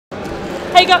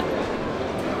Hey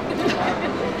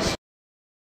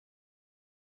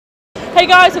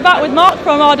guys, we're back with Mark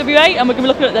from RWA and we're going to be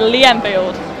looking at the Lee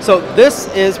Enfield. So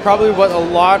this is probably what a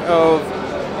lot of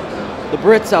the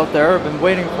Brits out there have been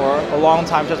waiting for a long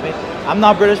time, trust me. I'm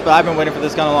not British, but I've been waiting for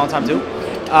this gun a long time too.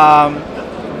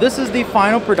 This is the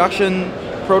final production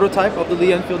prototype of the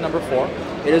Lee Enfield number 4.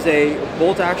 It is a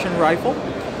bolt action rifle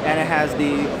and it has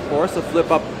of course, the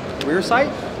flip up rear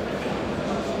sight.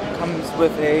 Comes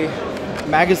with a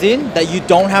magazine that you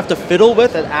don't have to fiddle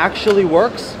with, it actually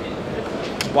works.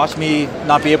 Watch me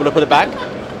not be able to put it back.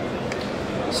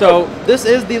 So this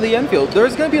is the Lee Enfield.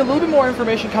 There's going to be a little bit more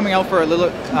information coming out for a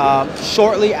little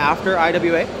shortly after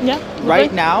IWA. Yeah.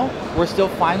 Right now, we're still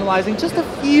finalizing just a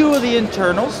few of the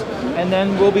internals, and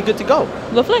then we'll be good to go.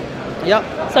 Lovely.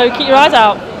 Yep. So keep your eyes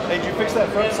out. Hey, did you fix that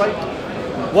front sight?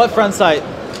 What front sight?